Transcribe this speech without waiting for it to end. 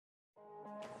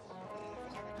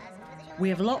We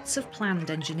have lots of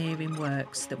planned engineering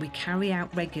works that we carry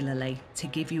out regularly to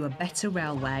give you a better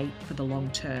railway for the long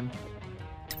term.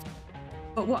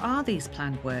 But what are these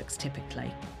planned works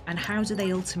typically, and how do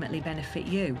they ultimately benefit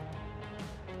you?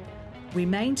 We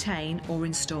maintain or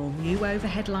install new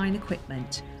overhead line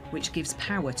equipment which gives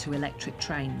power to electric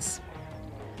trains.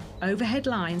 Overhead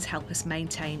lines help us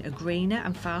maintain a greener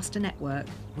and faster network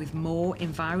with more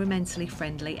environmentally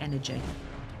friendly energy.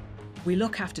 We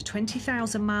look after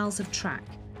 20,000 miles of track,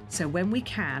 so when we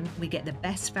can, we get the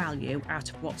best value out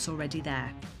of what's already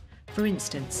there. For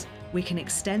instance, we can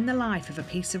extend the life of a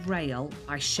piece of rail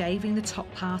by shaving the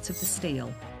top part of the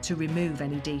steel to remove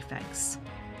any defects.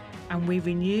 And we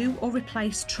renew or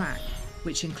replace track,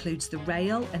 which includes the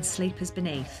rail and sleepers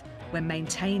beneath, when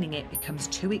maintaining it becomes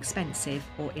too expensive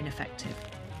or ineffective.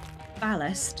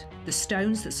 Ballast, the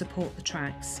stones that support the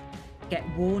tracks, get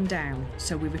worn down,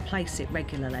 so we replace it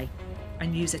regularly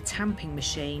and use a tamping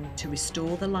machine to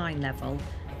restore the line level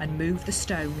and move the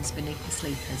stones beneath the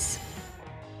sleepers.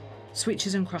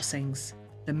 Switches and crossings,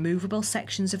 the movable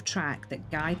sections of track that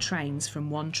guide trains from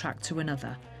one track to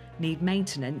another, need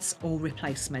maintenance or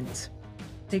replacement.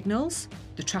 Signals,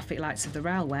 the traffic lights of the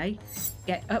railway,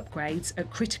 get upgrades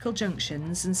at critical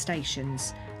junctions and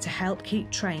stations to help keep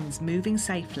trains moving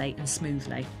safely and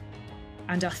smoothly.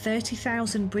 And our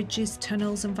 30,000 bridges,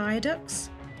 tunnels and viaducts?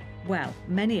 Well,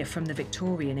 many are from the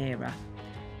Victorian era.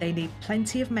 They need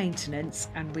plenty of maintenance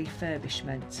and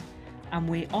refurbishment, and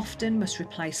we often must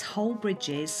replace whole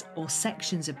bridges or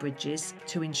sections of bridges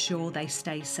to ensure they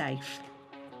stay safe.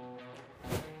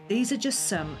 These are just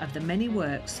some of the many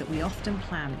works that we often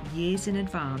plan years in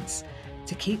advance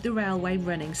to keep the railway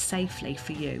running safely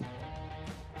for you.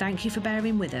 Thank you for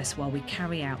bearing with us while we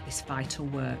carry out this vital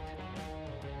work.